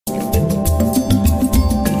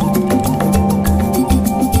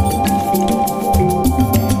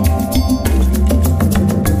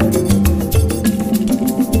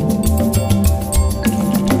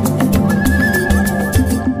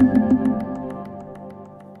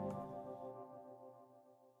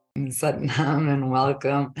Satnam and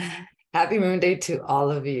welcome. Happy Moon Day to all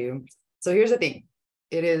of you. So here's the thing.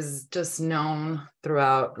 It is just known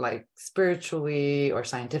throughout, like spiritually or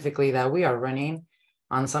scientifically, that we are running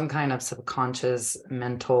on some kind of subconscious,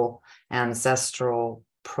 mental, ancestral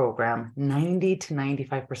program 90 to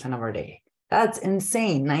 95% of our day. That's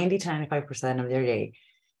insane. 90 to 95% of your day,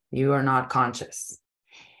 you are not conscious.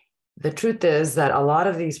 The truth is that a lot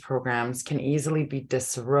of these programs can easily be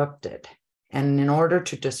disrupted. And in order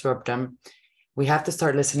to disrupt them, we have to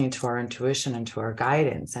start listening to our intuition and to our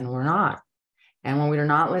guidance, and we're not. And when we're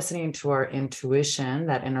not listening to our intuition,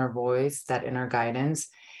 that inner voice, that inner guidance,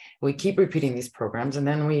 we keep repeating these programs. And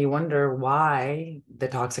then we wonder why the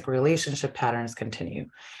toxic relationship patterns continue,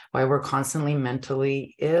 why we're constantly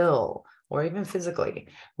mentally ill or even physically,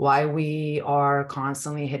 why we are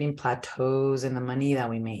constantly hitting plateaus in the money that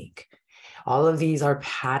we make. All of these are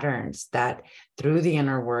patterns that through the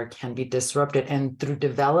inner work can be disrupted, and through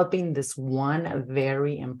developing this one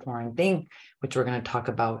very important thing, which we're going to talk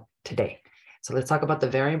about today. So let's talk about the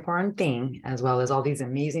very important thing, as well as all these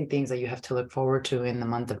amazing things that you have to look forward to in the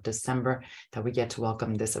month of December, that we get to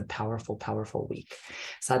welcome this a powerful, powerful week.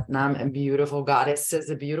 Satnam, a beautiful goddess, is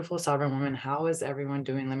a beautiful sovereign woman. How is everyone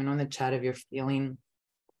doing? Let me know in the chat if you're feeling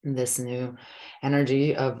this new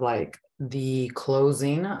energy of like the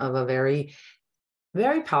closing of a very,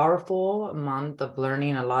 very powerful month of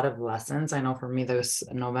learning a lot of lessons. I know for me, this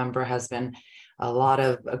November has been a lot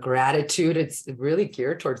of gratitude. It's really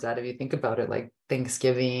geared towards that. If you think about it, like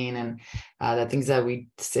Thanksgiving and the things that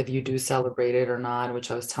if you do celebrate it or not,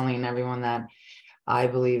 which I was telling everyone that I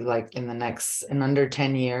believe like in under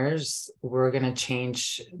 10 years, we're going to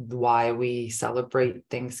change why we celebrate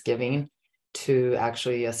Thanksgiving to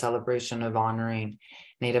actually a celebration of honoring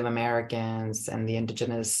Native Americans and the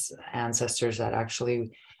indigenous ancestors that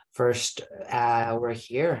actually first were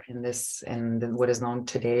here in what is known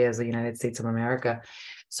today as the United States of America.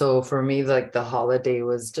 So for me, like the holiday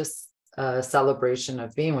was just a celebration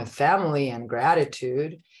of being with family and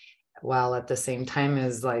gratitude, while at the same time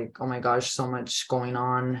is like, oh my gosh, so much going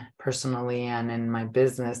on personally and in my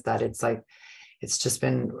business that it's just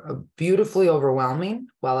been beautifully overwhelming,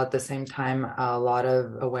 while at the same time, a lot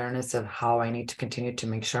of awareness of how I need to continue to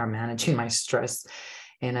make sure I'm managing my stress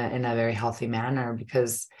in a very healthy manner.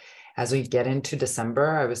 Because as we get into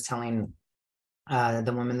December, I was telling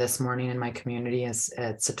the woman this morning in my community at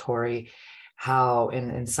Satori, how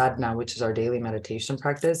in sadhana, which is our daily meditation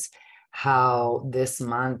practice, how this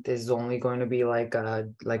month is only going to be like a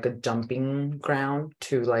jumping ground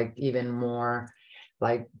to like even more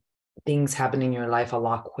like things happen in your life a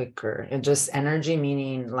lot quicker. And just energy,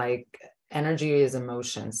 meaning like energy is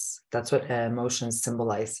emotions. That's what emotions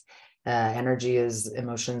symbolize. Energy is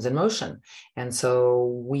emotions in motion. And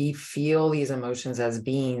so we feel these emotions as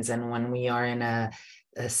beings. And when we are in a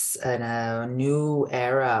new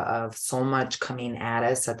era of so much coming at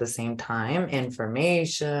us at the same time,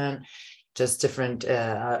 information, just different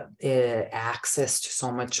access to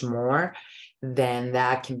so much more, then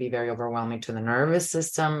that can be very overwhelming to the nervous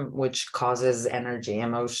system, which causes energy,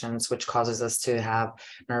 emotions, which causes us to have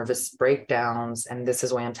nervous breakdowns. And this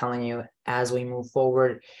is why I'm telling you, as we move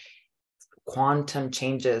forward, quantum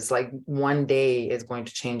changes, like one day is going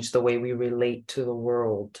to change the way we relate to the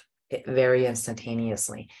world very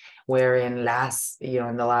instantaneously. Where in the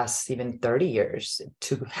last even 30 years,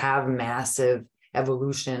 to have massive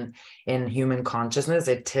evolution in human consciousness,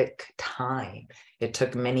 it took time. It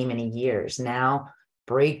took many, many years. Now,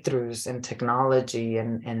 breakthroughs in technology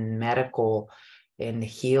and medical, in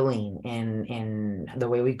healing, in the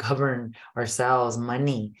way we govern ourselves,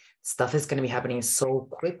 money, stuff is going to be happening so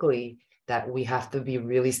quickly that we have to be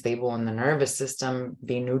really stable in the nervous system,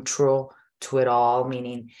 be neutral to it all,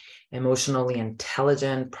 meaning emotionally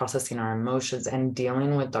intelligent, processing our emotions and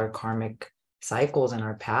dealing with our karmic cycles in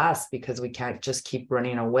our past, because we can't just keep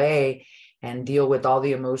running away and deal with all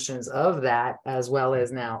the emotions of that, as well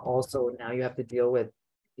as now you have to deal with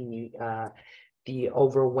the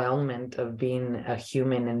overwhelmment of being a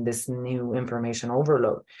human in this new information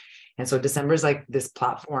overload. And so December is like this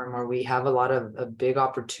platform where we have a lot of a big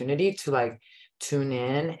opportunity to like tune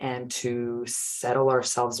in and to settle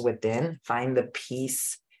ourselves within, find the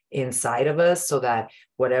peace inside of us, so that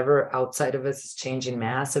whatever outside of us is changing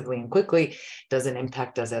massively and quickly doesn't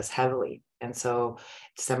impact us as heavily. And so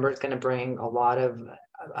December is going to bring a lot of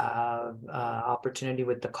opportunity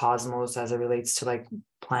with the cosmos as it relates to like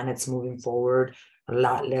planets moving forward, a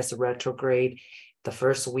lot less retrograde. The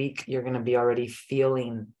first week, you're going to be already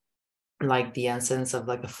feeling like the essence of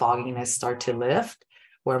like the fogginess start to lift,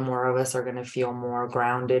 where more of us are going to feel more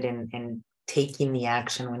grounded and taking the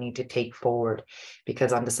action we need to take forward.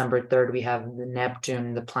 Because on December 3rd, we have the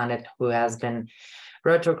Neptune, the planet who has been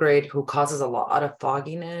retrograde, who causes a lot of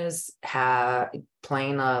fogginess,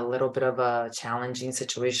 playing a little bit of a challenging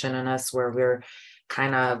situation in us where we're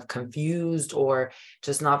kind of confused or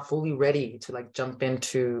just not fully ready to like jump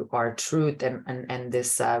into our truth and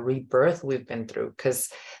this rebirth we've been through, because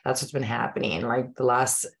that's what's been happening like the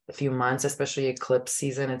last few months, especially eclipse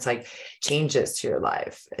season. It's like changes to your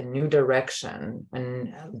life, a new direction,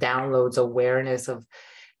 and downloads, awareness of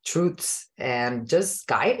truths, and just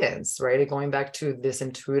guidance, right? Going back to this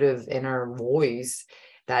intuitive inner voice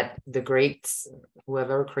that the greats who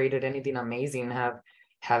have ever created anything amazing have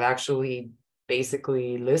actually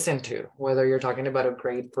basically listened to, whether you're talking about a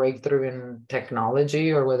great breakthrough in technology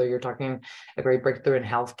or whether you're talking a great breakthrough in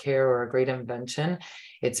healthcare or a great invention.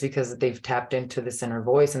 It's because they've tapped into this inner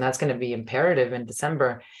voice, and that's going to be imperative in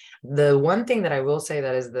December. The one thing that I will say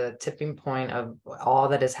that is the tipping point of all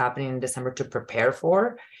that is happening in December to prepare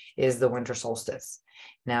for is the winter solstice.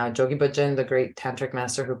 Now, Yogi Bhajan, the great tantric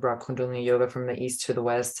master who brought Kundalini yoga from the east to the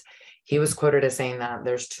west, he was quoted as saying that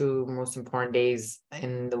there's two most important days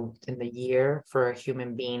in the year for a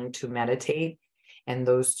human being to meditate, and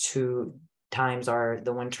those two times are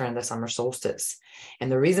the winter and the summer solstice.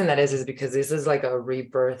 And the reason that is because this is like a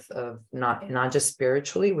rebirth of not just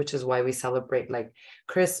spiritually, which is why we celebrate like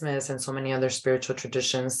Christmas and so many other spiritual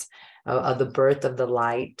traditions, of the birth of the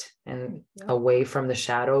light and away from the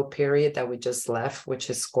shadow period that we just left, which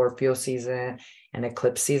is Scorpio season and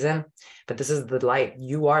eclipse season. But this is the light.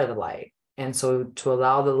 You are the light. And so to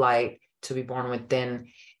allow the light to be born within,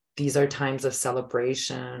 these are times of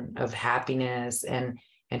celebration, of happiness, and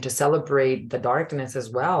to celebrate the darkness as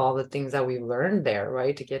well, all the things that we've learned there,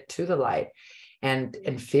 right, to get to the light. And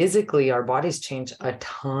physically, our bodies change a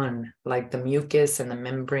ton, like the mucus and the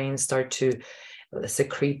membranes start to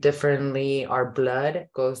secrete differently. Our blood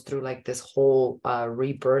goes through like this whole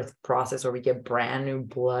rebirth process where we get brand new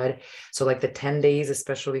blood. So like the 10 days,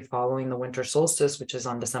 especially following the winter solstice, which is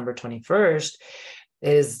on December 21st,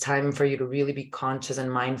 is time for you to really be conscious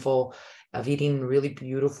and mindful of eating really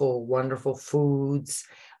beautiful, wonderful foods,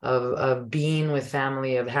 of being with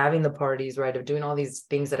family, of having the parties, right, of doing all these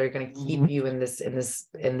things that are going to keep you in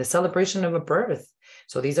the celebration of a birth.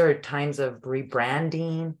 So these are times of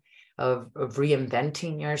rebranding, of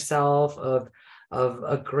reinventing yourself, of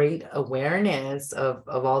a great awareness of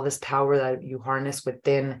all this power that you harness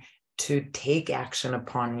within to take action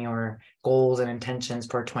upon your goals and intentions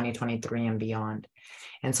for 2023 and beyond.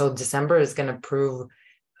 And so December is going to prove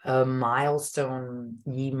a milestone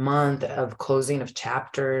month of closing of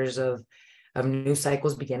chapters, of new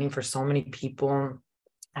cycles beginning for so many people.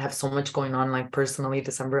 I have so much going on, like personally,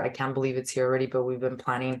 December, I can't believe it's here already, but we've been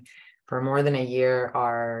planning for more than a year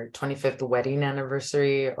our 25th wedding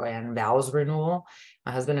anniversary and vows renewal.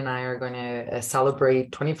 My husband and I are going to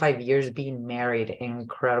celebrate 25 years being married.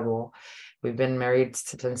 Incredible. We've been married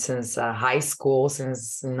since high school,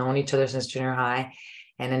 since known each other since junior high.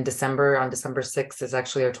 And in December, on December 6th, is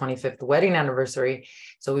actually our 25th wedding anniversary.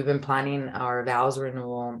 So we've been planning our vows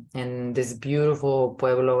renewal in this beautiful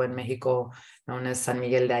pueblo in Mexico known as San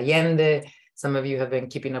Miguel de Allende. Some of you have been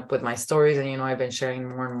keeping up with my stories, and I've been sharing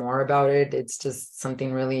more and more about it. It's just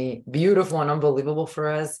something really beautiful and unbelievable for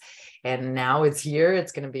us. And now it's here.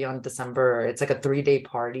 It's going to be on December. It's like a 3-day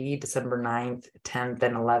party, December 9th, 10th,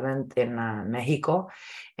 and 11th in Mexico.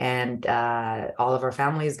 And all of our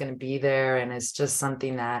family is going to be there. And it's just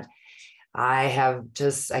something that I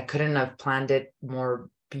couldn't have planned it more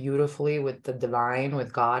beautifully with the divine,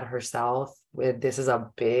 with God herself. This is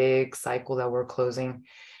a big cycle that we're closing.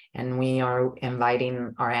 And we are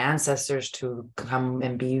inviting our ancestors to come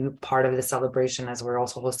and be part of the celebration, as we're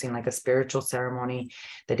also hosting like a spiritual ceremony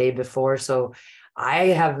the day before. So I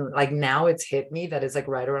have now it's hit me that it's like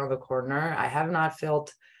right around the corner. I have not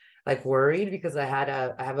felt like worried because I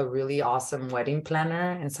have a really awesome wedding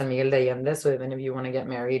planner in San Miguel de Allende. So if any of you want to get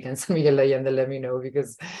married in San Miguel de Allende, let me know,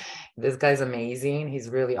 because this guy's amazing. He's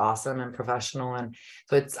really awesome and professional. And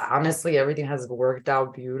so it's honestly, everything has worked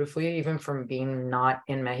out beautifully, even from being not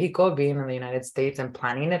in Mexico, being in the United States and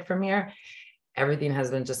planning it from here. Everything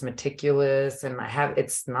has been just meticulous, and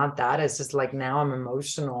it's not that, it's just like now I'm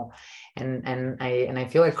emotional and I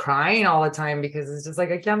feel like crying all the time, because it's just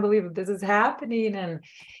like I can't believe this is happening, and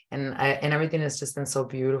everything has just been so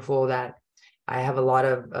beautiful that I have a lot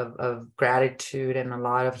of gratitude and a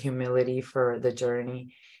lot of humility for the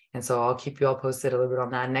journey. And so I'll keep you all posted a little bit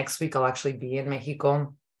on that. Next week I'll actually be in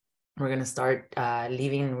Mexico. We're going to start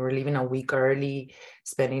leaving. We're leaving a week early,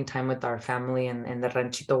 spending time with our family in the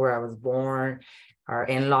ranchito where I was born. Our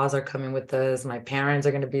in-laws are coming with us. My parents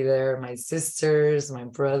are going to be there, my sisters, my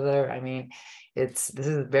brother. I mean, this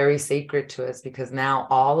is very sacred to us because now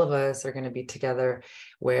all of us are going to be together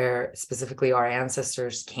where specifically our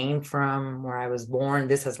ancestors came from, where I was born.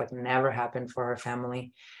 This has like never happened for our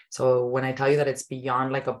family. So when I tell you that it's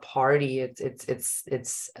beyond like a party,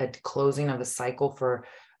 it's a closing of a cycle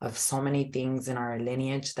of so many things in our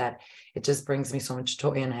lineage that it just brings me so much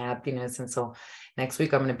joy and happiness. And so next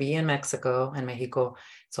week I'm going to be in Mexico and Mexico.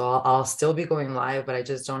 So I'll still be going live, but I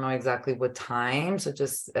just don't know exactly what time. So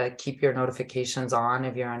just keep your notifications on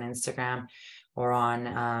if you're on Instagram or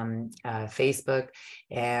on Facebook.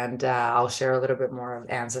 And I'll share a little bit more of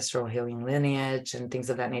ancestral healing lineage and things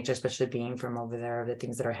of that nature, especially being from over there, the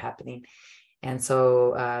things that are happening. And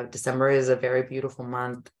so December is a very beautiful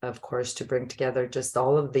month, of course, to bring together just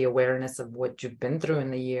all of the awareness of what you've been through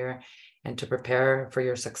in the year and to prepare for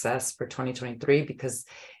your success for 2023. Because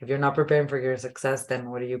if you're not preparing for your success,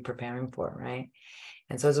 then what are you preparing for, right?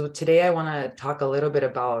 And so today I want to talk a little bit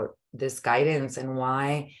about this guidance and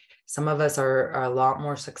why some of us are a lot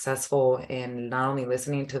more successful in not only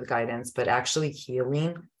listening to the guidance, but actually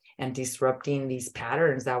healing and disrupting these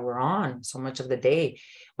patterns that we're on so much of the day,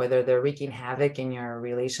 whether they're wreaking havoc in your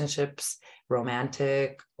relationships,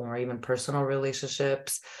 romantic or even personal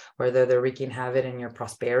relationships, whether they're wreaking havoc in your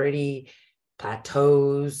prosperity,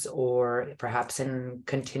 plateaus, or perhaps in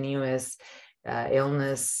continuous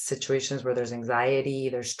illness situations where there's anxiety,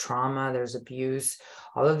 there's trauma, there's abuse.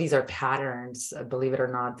 All of these are patterns, believe it or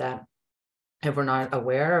not, that if we're not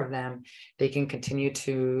aware of them, they can continue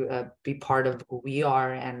to be part of who we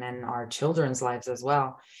are and then our children's lives as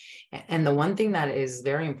well. And the one thing that is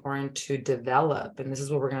very important to develop, and this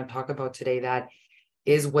is what we're going to talk about today, that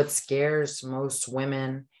is what scares most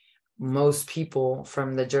women, most people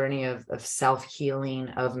from the journey of self-healing,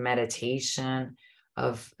 of meditation,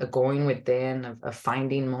 of going within, of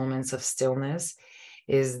finding moments of stillness,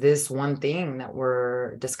 is this one thing that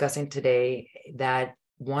we're discussing today that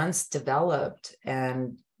once developed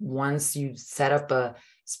and once you set up a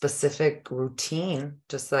specific routine,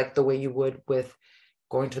 just like the way you would with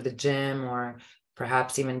going to the gym or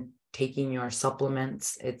perhaps even taking your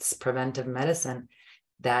supplements, it's preventive medicine,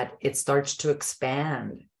 that it starts to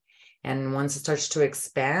expand. And once it starts to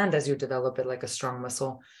expand, as you develop it like a strong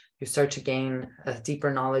muscle, you start to gain a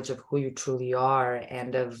deeper knowledge of who you truly are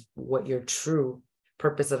and of what your true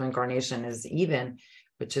purpose of incarnation is, even,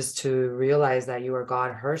 which is to realize that you are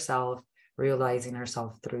God herself, realizing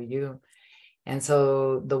herself through you. And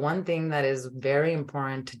so the one thing that is very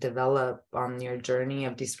important to develop on your journey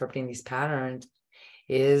of disrupting these patterns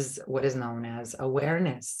is what is known as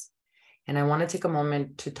awareness. And I want to take a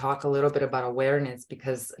moment to talk a little bit about awareness,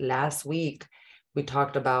 because last week we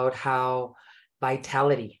talked about how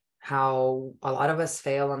vitality, how a lot of us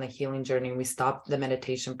fail on the healing journey. We stop the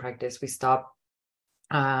meditation practice, we stop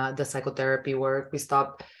the psychotherapy work, we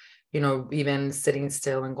stop, even sitting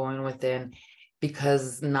still and going within,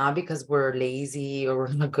 not because we're lazy or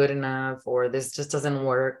we're not good enough or this just doesn't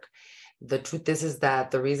work. The truth is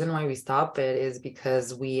that the reason why we stop it is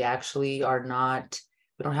because we actually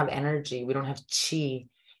we don't have energy, we don't have chi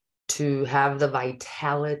to have the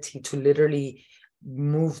vitality to literally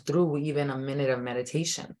move through even a minute of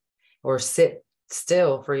meditation or sit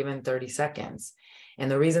still for even 30 seconds. And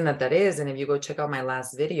the reason that is, and if you go check out my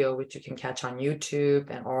last video, which you can catch on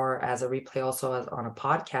YouTube or as a replay also on a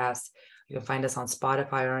podcast, you can find us on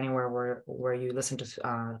Spotify or anywhere where you listen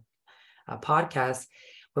to a podcast.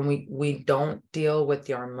 When we don't deal with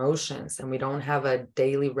your emotions and we don't have a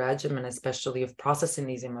daily regimen, especially of processing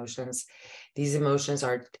these emotions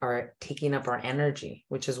are taking up our energy,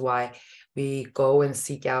 which is why we go and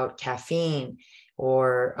seek out caffeine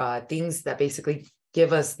or things that basically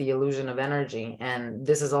give us the illusion of energy. And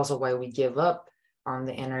this is also why we give up on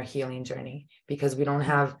the inner healing journey, because we don't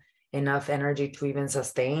have enough energy to even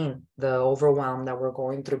sustain the overwhelm that we're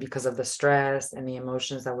going through because of the stress and the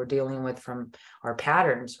emotions that we're dealing with from our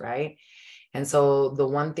patterns, right? And so the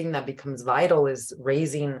one thing that becomes vital is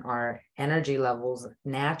raising our energy levels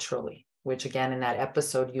naturally, which again, in that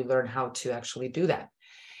episode, you learn how to actually do that.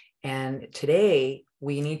 And today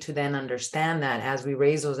we need to then understand that as we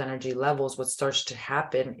raise those energy levels, what starts to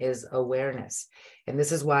happen is awareness. And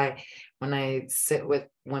this is why when I sit with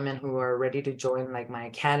women who are ready to join like my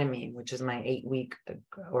academy, which is my 8 week,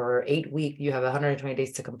 you have 120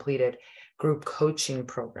 days to complete it, group coaching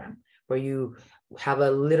program, where you have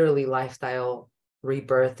a literally lifestyle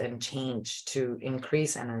rebirth and change to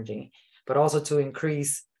increase energy, but also to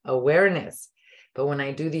increase awareness. But when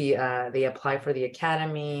I do they apply for the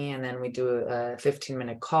academy, and then we do a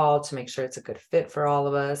 15-minute call to make sure it's a good fit for all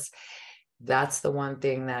of us. That's the one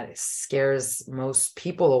thing that scares most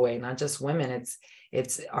people away, not just women.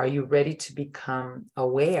 It's are you ready to become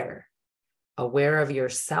aware of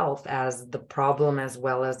yourself as the problem as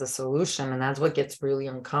well as the solution? And that's what gets really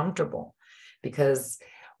uncomfortable, because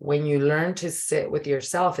when you learn to sit with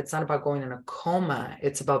yourself, it's not about going in a coma.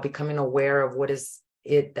 It's about becoming aware of what is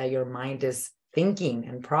it that your mind is thinking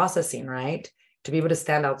and processing, right? To be able to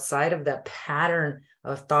stand outside of that pattern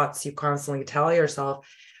of thoughts you constantly tell yourself,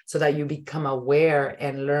 so that you become aware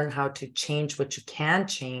and learn how to change what you can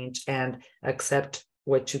change and accept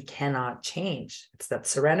what you cannot change. It's that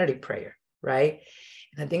serenity prayer, right?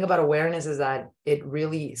 And the thing about awareness is that it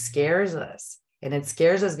really scares us. And it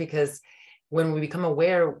scares us because when we become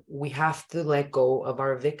aware, we have to let go of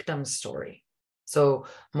our victim story. So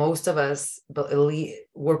most of us,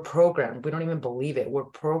 we're programmed. We don't even believe it. We're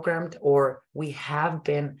programmed, or we have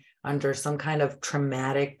been under some kind of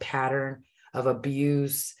traumatic pattern of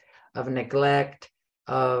abuse, of neglect,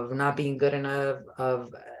 of not being good enough,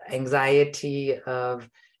 of anxiety, of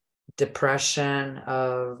depression,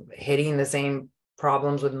 of hitting the same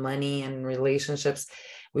problems with money and relationships.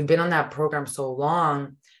 We've been on that program so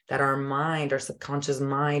long that our mind, our subconscious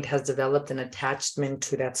mind, has developed an attachment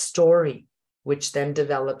to that story, which then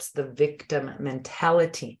develops the victim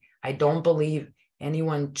mentality. I don't believe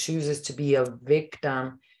anyone chooses to be a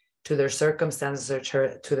victim to their circumstances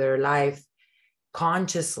or to their life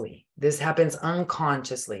consciously. This happens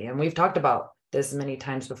unconsciously. And we've talked about this many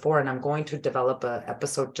times before, and I'm going to develop an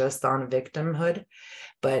episode just on victimhood,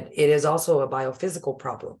 but it is also a biophysical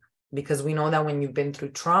problem, because we know that when you've been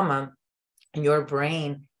through trauma, your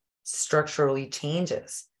brain structurally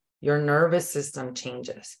changes, your nervous system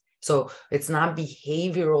changes. So it's not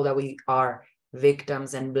behavioral that we are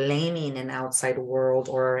victims and blaming an outside world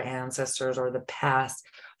or our ancestors or the past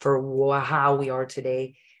for how we are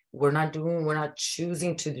today. We're not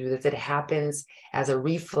choosing to do this. It happens as a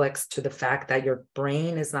reflex to the fact that your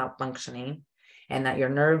brain is not functioning and that your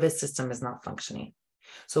nervous system is not functioning.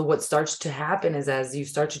 So what starts to happen is, as you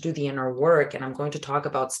start to do the inner work, and I'm going to talk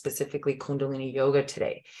about specifically Kundalini Yoga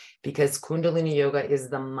today, because Kundalini Yoga is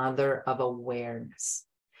the mother of awareness.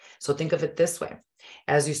 So think of it this way.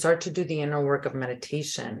 As you start to do the inner work of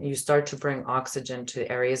meditation, you start to bring oxygen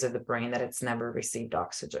to areas of the brain that it's never received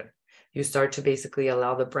oxygen. You start to basically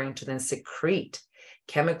allow the brain to then secrete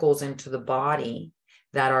chemicals into the body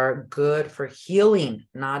that are good for healing,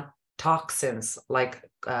 not toxins like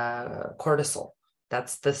cortisol.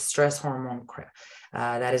 That's the stress hormone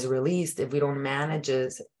that is released. If we don't manage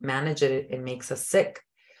it, it makes us sick.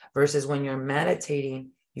 Versus when you're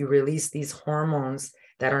meditating, you release these hormones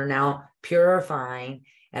that are now purifying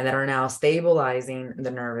and that are now stabilizing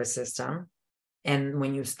the nervous system. And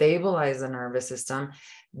when you stabilize the nervous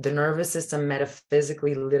system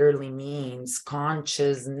metaphysically literally means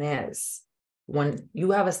consciousness. When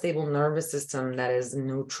you have a stable nervous system that is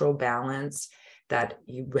neutral, balanced, that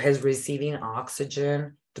is receiving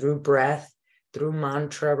oxygen through breath, through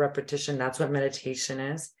mantra repetition, that's what meditation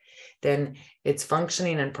is, then it's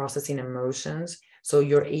functioning and processing emotions. So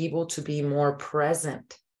you're able to be more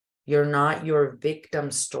present. You're not your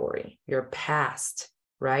victim story, your past,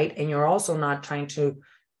 right? And you're also not trying to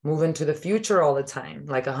move into the future all the time,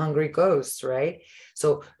 like a hungry ghost, right?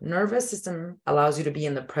 So nervous system allows you to be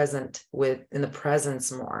in the present, in the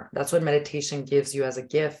presence more. That's what meditation gives you as a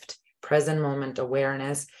gift. Present moment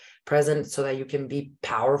awareness, present so that you can be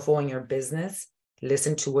powerful in your business,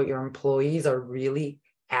 listen to what your employees are really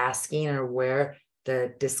asking or where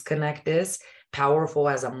the disconnect is, powerful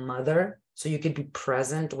as a mother, so you could be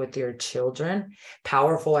present with your children,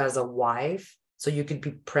 powerful as a wife, so you could be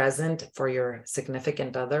present for your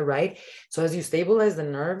significant other, right? So as you stabilize the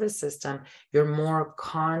nervous system, you're more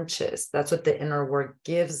conscious. That's what the inner work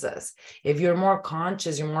gives us. If you're more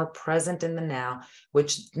conscious, you're more present in the now,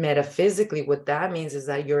 which metaphysically, what that means is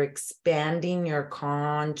that you're expanding your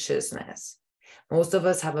consciousness. Most of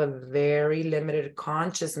us have a very limited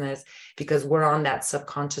consciousness because we're on that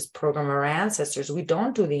subconscious program of our ancestors. We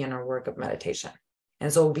don't do the inner work of meditation.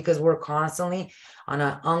 And so because we're constantly on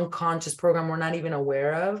an unconscious program we're not even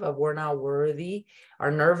aware of we're not worthy, our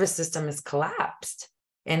nervous system is collapsed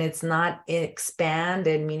and it's not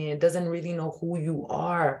expanded, meaning it doesn't really know who you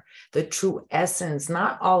are, the true essence,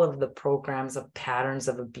 not all of the programs of patterns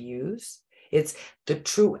of abuse. It's the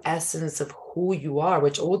true essence of who you are,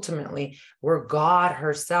 which ultimately we're God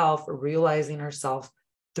herself realizing herself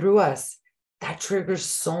through us. That triggers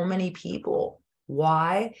so many people.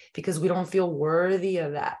 Why? Because we don't feel worthy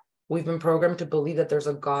of that. We've been programmed to believe that there's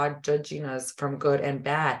a God judging us from good and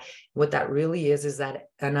bad. What that really is that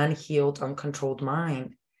an unhealed, uncontrolled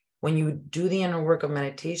mind. When you do the inner work of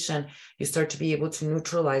meditation, you start to be able to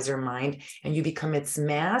neutralize your mind and you become its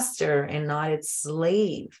master and not its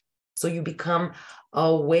slave. So you become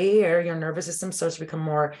aware, your nervous system starts to become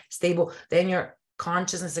more stable. Then your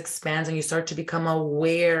consciousness expands and you start to become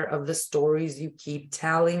aware of the stories you keep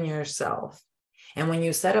telling yourself. And when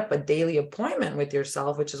you set up a daily appointment with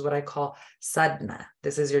yourself, which is what I call sadhana,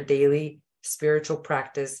 this is your daily spiritual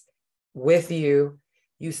practice with you,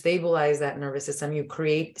 you stabilize that nervous system, you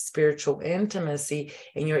create spiritual intimacy,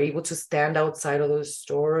 and you're able to stand outside of those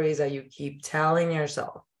stories that you keep telling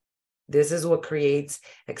yourself. This is what creates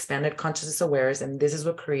expanded consciousness awareness, and this is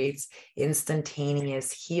what creates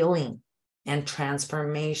instantaneous healing and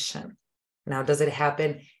transformation. Now, does it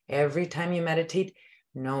happen every time you meditate?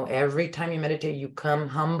 No, every time you meditate, you come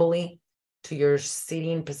humbly to your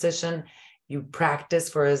sitting position. You practice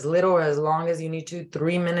for as little or as long as you need to,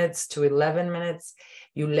 3 minutes to 11 minutes.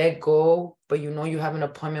 You let go, but you know you have an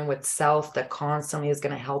appointment with self that constantly is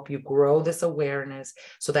going to help you grow this awareness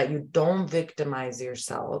so that you don't victimize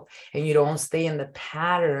yourself and you don't stay in the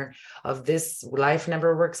pattern of this life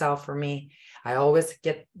never works out for me. I always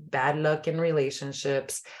get bad luck in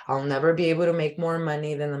relationships. I'll never be able to make more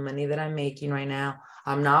money than the money that I'm making right now.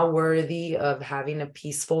 I'm not worthy of having a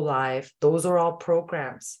peaceful life. Those are all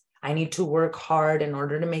programs. I need to work hard in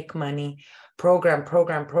order to make money. Program.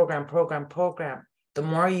 The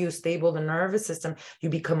more you stable the nervous system, you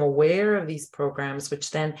become aware of these programs, which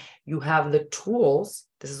then you have the tools.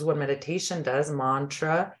 This is what meditation does,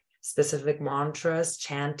 specific mantras,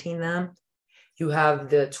 chanting them. You have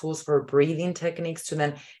the tools for breathing techniques to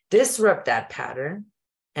then disrupt that pattern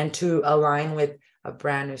and to align with a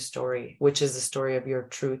brand new story, which is the story of your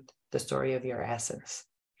truth, the story of your essence.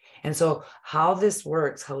 And so how this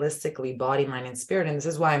works holistically, body, mind, and spirit. And this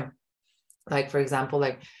is why, like, for example,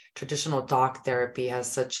 like traditional talk therapy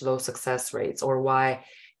has such low success rates, or why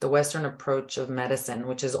the Western approach of medicine,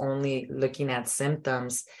 which is only looking at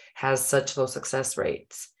symptoms, has such low success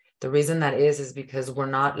rates. The reason that is because we're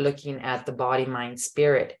not looking at the body, mind,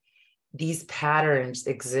 spirit. These patterns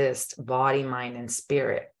exist, body, mind, and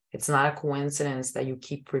spirit. It's not a coincidence that you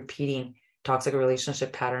keep repeating toxic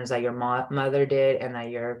relationship patterns that your mother did and that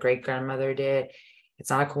your great-grandmother did. It's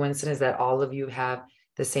not a coincidence that all of you have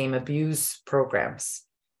the same abuse programs,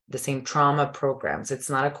 the same trauma programs. It's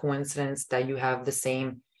not a coincidence that you have the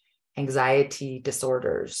same anxiety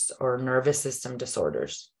disorders or nervous system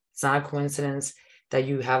disorders. It's not a coincidence that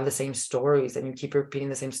you have the same stories and you keep repeating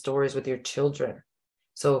the same stories with your children.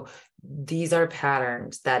 So these are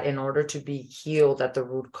patterns that, in order to be healed at the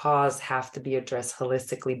root cause, have to be addressed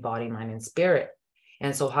holistically, body, mind, and spirit.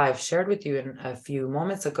 And so how I've shared with you in a few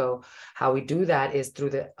moments ago, how we do that is through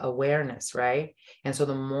the awareness, right? And so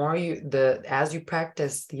the more as you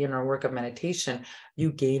practice the inner work of meditation,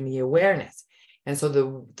 you gain the awareness. And so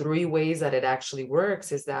the 3 ways that it actually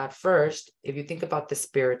works is that, first, if you think about the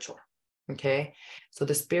spiritual, okay? So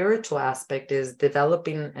the spiritual aspect is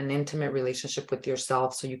developing an intimate relationship with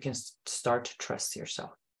yourself so you can start to trust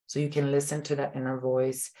yourself. So you can listen to that inner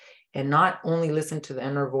voice, and not only listen to the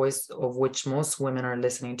inner voice of which most women are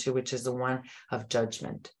listening to, which is the one of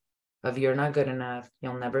judgment, of you're not good enough,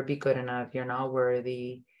 you'll never be good enough, you're not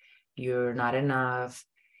worthy, you're not enough.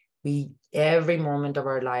 Every moment of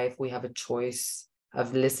our life, we have a choice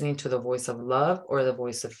of listening to the voice of love or the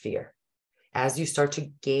voice of fear. As you start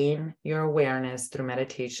to gain your awareness through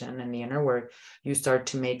meditation and the inner work, you start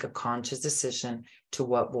to make a conscious decision to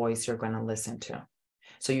what voice you're going to listen to.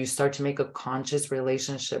 So you start to make a conscious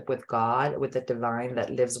relationship with God, with the divine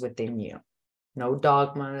that lives within you. No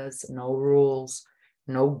dogmas, no rules,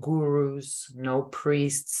 no gurus, no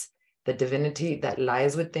priests. The divinity that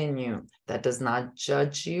lies within you, that does not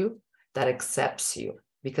judge you, that accepts you.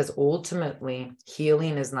 Because ultimately,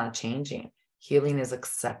 healing is not changing. Healing is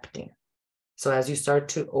accepting. So as you start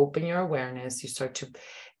to open your awareness, you start to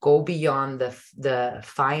go beyond the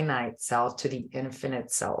finite self to the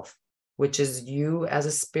infinite self, which is you as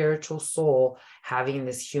a spiritual soul having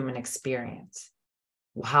this human experience.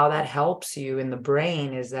 How that helps you in the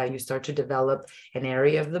brain is that you start to develop an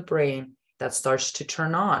area of the brain that starts to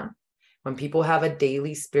turn on. When people have a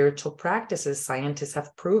daily spiritual practices, scientists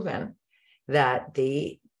have proven that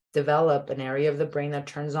they develop an area of the brain that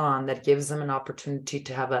turns on, that gives them an opportunity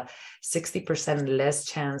to have a 60% less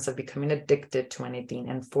chance of becoming addicted to anything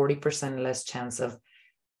and 40% less chance of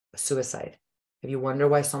suicide. If you wonder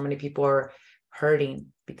why so many people are hurting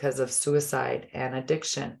because of suicide and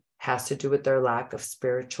addiction, has to do with their lack of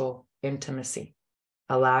spiritual intimacy,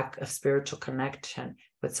 a lack of spiritual connection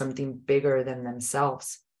with something bigger than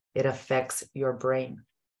themselves. It affects your brain.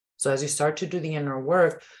 So as you start to do the inner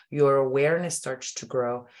work, your awareness starts to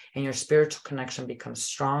grow and your spiritual connection becomes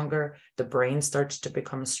stronger. The brain starts to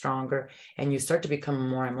become stronger and you start to become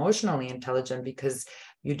more emotionally intelligent because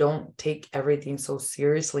you don't take everything so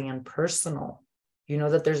seriously and personal. You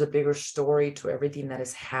know that there's a bigger story to everything that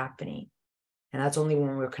is happening. And that's only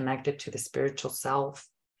when we're connected to the spiritual self.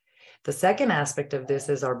 The second aspect of this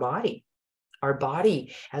is our body. Our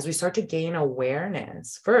body, as we start to gain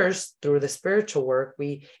awareness, first through the spiritual work,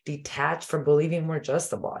 we detach from believing we're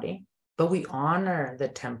just a body, but we honor the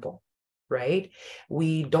temple, right?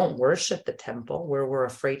 We don't worship the temple where we're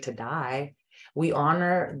afraid to die. We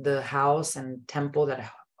honor the house and temple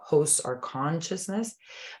that hosts our consciousness,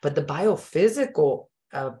 but the biophysical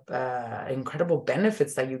incredible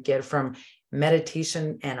benefits that you get from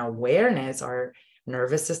meditation and awareness are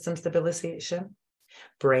nervous system stabilization,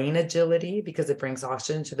 brain agility, because it brings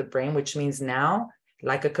oxygen to the brain, which means now,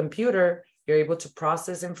 like a computer, you're able to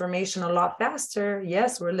process information a lot faster.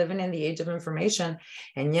 Yes, we're living in the age of information.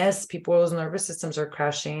 And yes, people's nervous systems are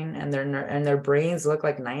crashing and their brains look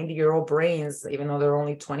like 90-year-old brains, even though they're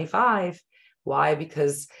only 25. Why?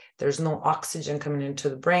 Because there's no oxygen coming into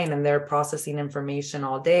the brain and they're processing information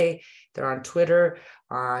all day. They're on Twitter,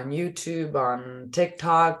 on YouTube, on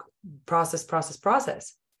TikTok,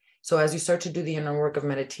 process. So as you start to do the inner work of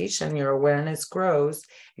meditation, your awareness grows,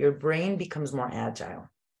 your brain becomes more agile.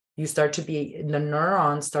 The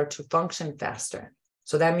neurons start to function faster.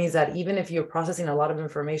 So that means that even if you're processing a lot of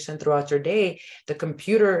information throughout your day, the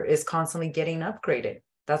computer is constantly getting upgraded.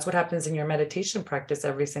 That's what happens in your meditation practice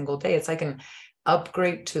every single day. It's like an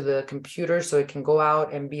upgrade to the computer so it can go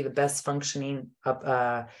out and be the best functioning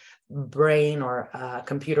brain or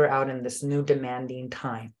computer out in this new demanding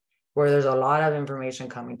time, where there's a lot of information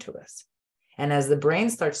coming to us. And as the brain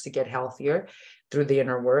starts to get healthier through the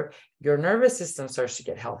inner work, your nervous system starts to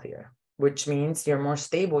get healthier, which means you're more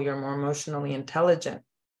stable, you're more emotionally intelligent.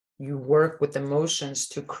 You work with emotions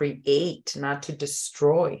to create, not to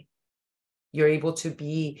destroy. You're able to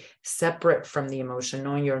be separate from the emotion,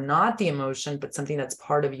 knowing you're not the emotion, but something that's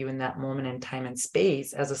part of you in that moment in time and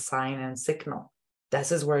space as a sign and signal.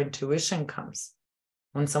 This is where intuition comes.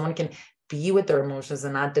 When someone can be with their emotions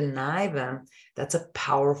and not deny them, that's a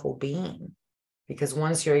powerful being. Because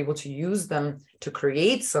once you're able to use them to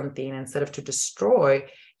create something instead of to destroy,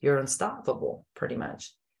 you're unstoppable, pretty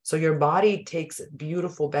much. So your body takes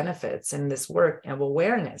beautiful benefits in this work of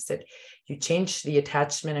awareness. You change the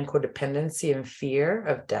attachment and codependency and fear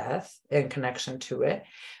of death and connection to it.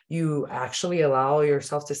 You actually allow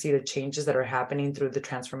yourself to see the changes that are happening through the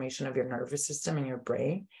transformation of your nervous system and your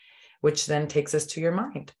brain, which then takes us to your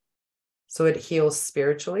mind. So it heals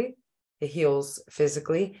spiritually, it heals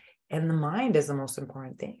physically, and the mind is the most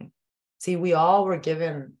important thing. See, we all were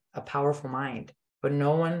given a powerful mind, but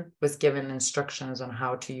no one was given instructions on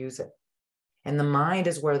how to use it. And the mind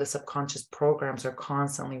is where the subconscious programs are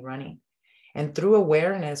constantly running. And through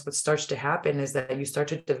awareness, what starts to happen is that you start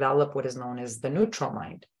to develop what is known as the neutral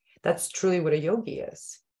mind. That's truly what a yogi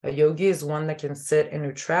is. A yogi is one that can sit in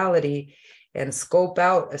neutrality and scope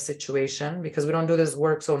out a situation, because we don't do this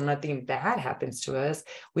work so nothing bad happens to us.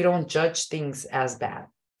 We don't judge things as bad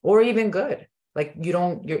or even good. Like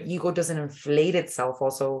your ego doesn't inflate itself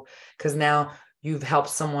also, because now you've helped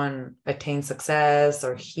someone attain success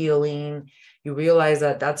or healing. You realize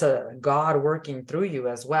that that's a God working through you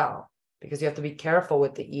as well, because you have to be careful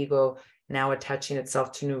with the ego now attaching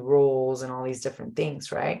itself to new roles and all these different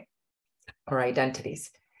things, right? Or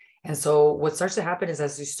identities. And so what starts to happen is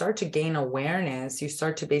as you start to gain awareness, you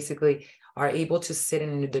start to basically are able to sit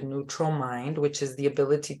in the neutral mind, which is the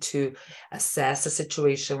ability to assess a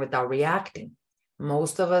situation without reacting.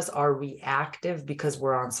 Most of us are reactive because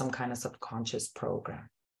we're on some kind of subconscious program.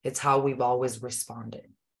 It's how we've always responded.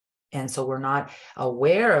 And so we're not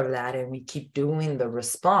aware of that. And we keep doing the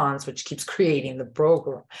response, which keeps creating the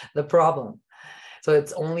problem. So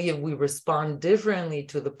it's only if we respond differently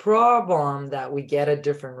to the problem that we get a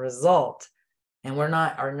different result. And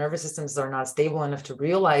our nervous systems are not stable enough to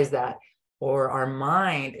realize that, or our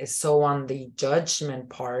mind is so on the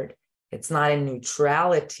judgment part, it's not in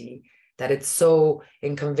neutrality, that it's so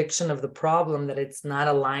in conviction of the problem that it's not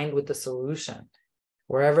aligned with the solution.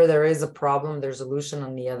 Wherever there is a problem, there's a solution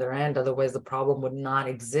on the other end. Otherwise, the problem would not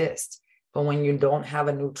exist. But when you don't have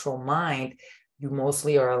a neutral mind, you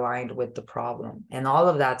mostly are aligned with the problem. And all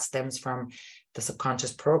of that stems from the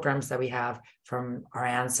subconscious programs that we have from our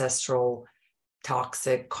ancestral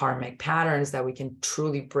toxic karmic patterns that we can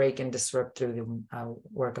truly break and disrupt through the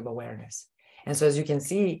work of awareness. And so as you can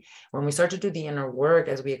see, when we start to do the inner work,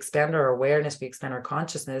 as we expand our awareness, we expand our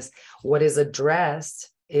consciousness, what is addressed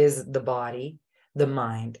is the body, the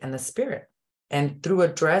mind, and the spirit. And through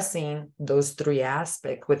addressing those three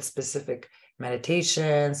aspects with specific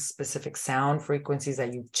meditations, specific sound frequencies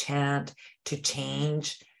that you chant to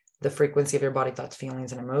change the frequency of your body, thoughts,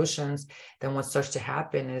 feelings, and emotions, then what starts to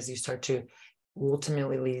happen is you start to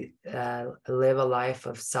ultimately live a life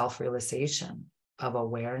of self-realization, of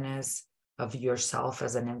awareness of yourself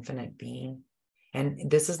as an infinite being. And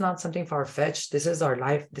this is not something far-fetched. This is our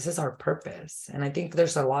life. This is our purpose. And I think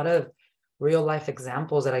there's a lot of real life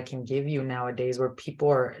examples that I can give you nowadays where people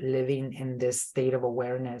are living in this state of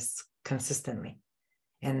awareness consistently.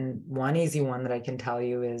 And one easy one that I can tell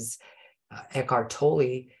you is Eckhart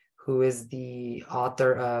Tolle, who is the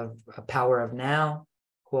author of Power of Now,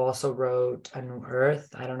 who also wrote A New Earth.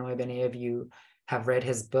 I don't know if any of you have read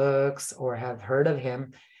his books or have heard of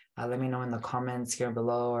him. Let me know in the comments here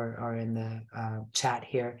below or in the chat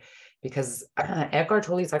here, because Eckhart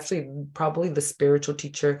Tolle is actually probably the spiritual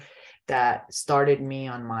teacher that started me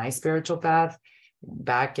on my spiritual path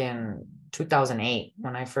back in 2008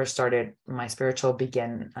 when I first started my spiritual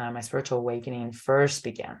awakening first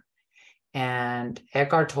began. And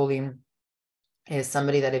Eckhart Tolle is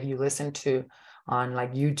somebody that if you listen to on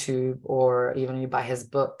like YouTube or even you buy his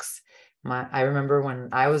books, I remember when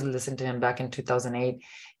I was listening to him back in 2008,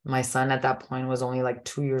 my son at that point was only like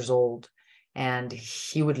 2 years old, and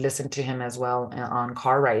he would listen to him as well on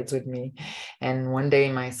car rides with me. And one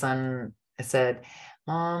day my son said,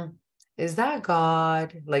 "Mom, is that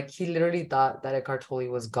God?" Like he literally thought that Eckhart Tolle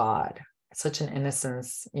was God. Such an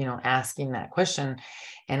innocence, asking that question.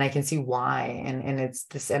 And I can see why. And it's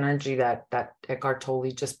this energy that Eckhart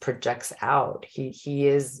Tolle just projects out. He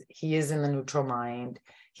is in the neutral mind.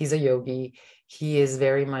 He's a yogi. He is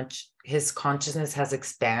very much, his consciousness has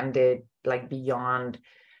expanded like beyond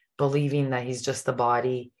believing that he's just the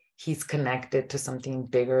body. He's connected to something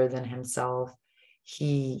bigger than himself.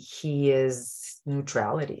 He is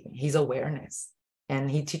neutrality. He's awareness. And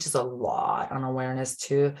he teaches a lot on awareness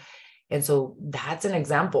too. And so that's an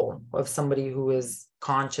example of somebody who is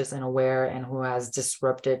conscious and aware and who has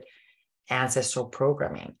disrupted ancestral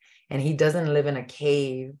programming. And he doesn't live in a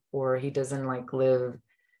cave, or he doesn't like live,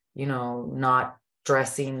 not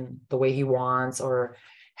dressing the way he wants or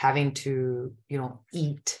having to,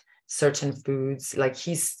 eat certain foods. Like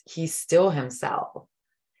he's still himself.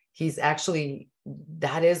 He's actually,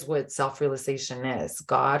 that is what self-realization is.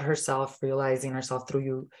 God herself realizing herself through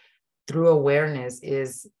you, through awareness,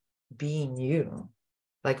 is being you,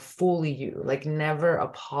 like fully you, like never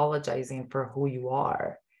apologizing for who you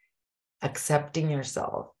are, accepting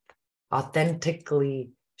yourself,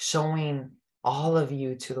 authentically showing all of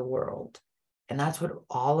you to the world. And that's what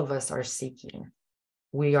all of us are seeking.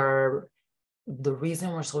 The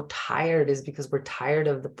reason we're so tired is because we're tired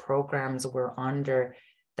of the programs we're under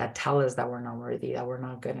that tell us that we're not worthy, that we're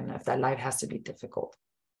not good enough, that life has to be difficult,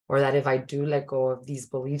 or that if I do let go of these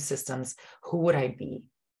belief systems, who would I be?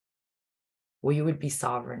 Well, you would be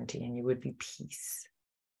sovereignty and you would be peace.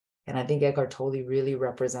 And I think Eckhart Tolle really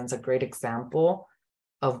represents a great example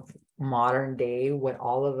of modern day, what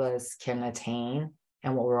all of us can attain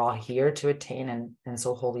and what we're all here to attain and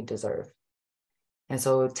so wholly deserve. And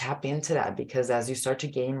so tap into that, because as you start to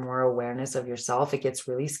gain more awareness of yourself, it gets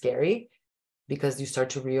really scary because you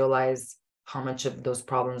start to realize how much of those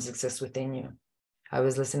problems exist within you. I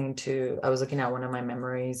was looking at one of my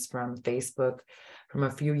memories from Facebook from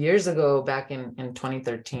a few years ago, back in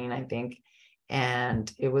 2013, I think. And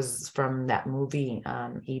it was from that movie,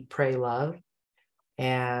 Eat, Pray, Love.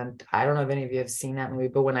 And I don't know if any of you have seen that movie,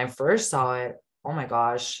 but when I first saw it, oh my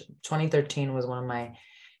gosh, 2013 was one of my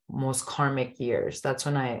most karmic years. That's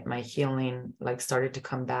when my healing like started to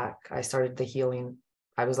come back. I started the healing.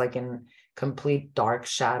 I was like in complete dark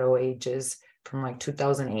shadow ages from like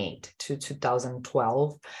 2008 to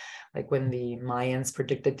 2012, like when the Mayans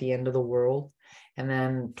predicted the end of the world. And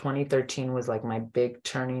then 2013 was like my big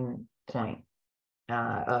turning point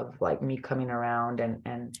of like me coming around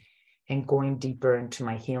and going deeper into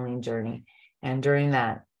my healing journey. And during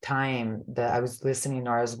that time that I was listening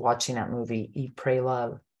or I was watching that movie, Eat, Pray,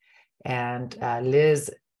 Love, and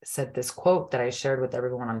Liz said this quote that I shared with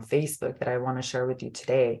everyone on Facebook that I want to share with you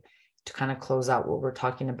today to kind of close out what we're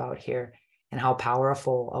talking about here and how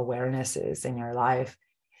powerful awareness is in your life.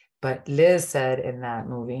 But Liz said in that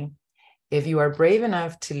movie, if you are brave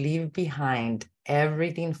enough to leave behind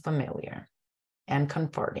everything familiar and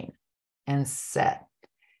comforting and set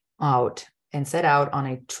out on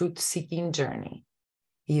a truth-seeking journey,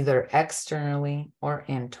 either externally or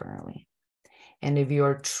internally, and if you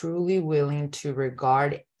are truly willing to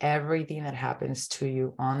regard everything that happens to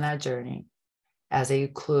you on that journey as a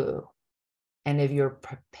clue, and if you're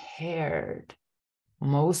prepared,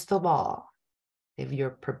 most of all, if you're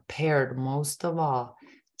prepared, most of all,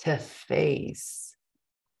 to face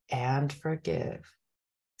and forgive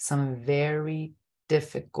some very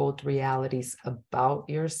difficult realities about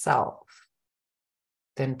yourself,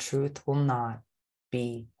 then truth will not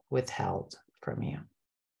be withheld from you.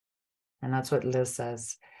 And that's what Liz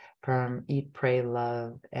says from Eat, Pray,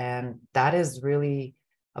 Love. And that is really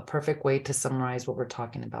a perfect way to summarize what we're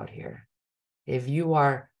talking about here. If you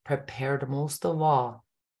are prepared, most of all,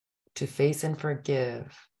 to face and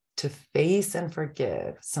forgive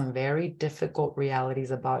some very difficult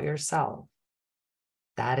realities about yourself,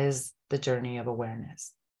 that is the journey of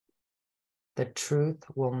awareness. The truth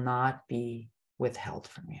will not be withheld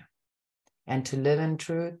from you. And to live in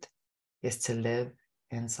truth is to live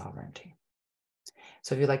in sovereignty.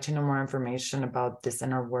 So if you'd like to know more information about this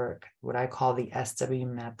inner work, what I call the SWC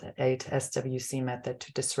method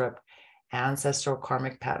to disrupt ancestral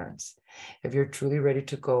karmic patterns, if you're truly ready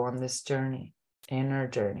to go on this journey, inner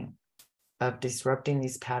journey of disrupting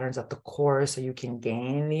these patterns at the core so you can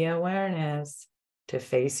gain the awareness to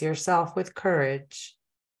face yourself with courage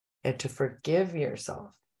and to forgive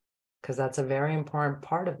yourself, because that's a very important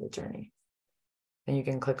part of the journey, then you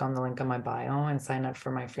can click on the link in my bio and sign up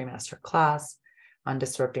for my free masterclass on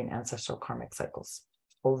disrupting ancestral karmic cycles.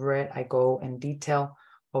 Over it, I go in detail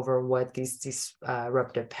over what these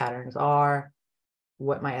disruptive patterns are,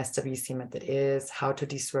 what my SWC method is, how to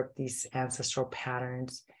disrupt these ancestral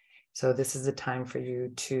patterns. So this is the time for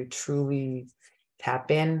you to truly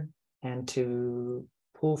tap in and to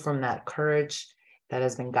pull from that courage that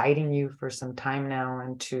has been guiding you for some time now,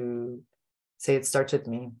 and to say it starts with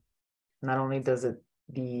me. Not only does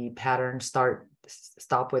the pattern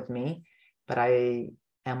stop with me, but I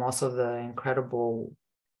am also the incredible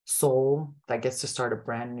soul that gets to start a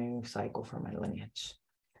brand new cycle for my lineage.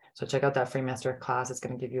 So check out that free master class. It's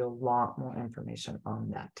going to give you a lot more information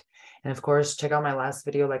on that. And of course, check out my last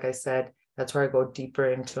video. Like I said, that's where I go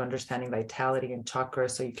deeper into understanding vitality and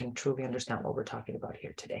chakras, so you can truly understand what we're talking about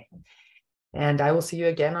here today. And I will see you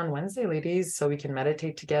again on Wednesday, ladies, so we can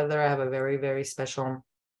meditate together. I have a very, very special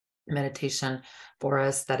meditation for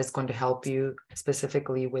us that is going to help you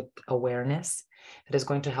specifically with awareness. It is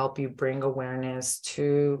going to help you bring awareness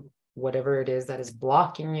to whatever it is that is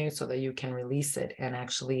blocking you so that you can release it and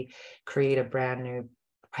actually create a brand new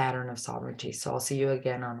pattern of sovereignty. So I'll see you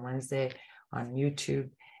again on Wednesday on YouTube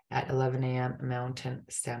at 11 a.m. Mountain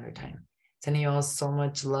Standard Time. Sending you all so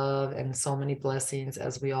much love and so many blessings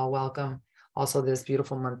as we all welcome also this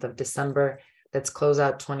beautiful month of December. Let's close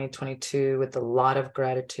out 2022 with a lot of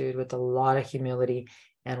gratitude, with a lot of humility,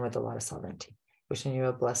 and with a lot of sovereignty. Wishing you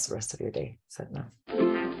a blessed rest of your day.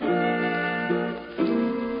 Sadhana.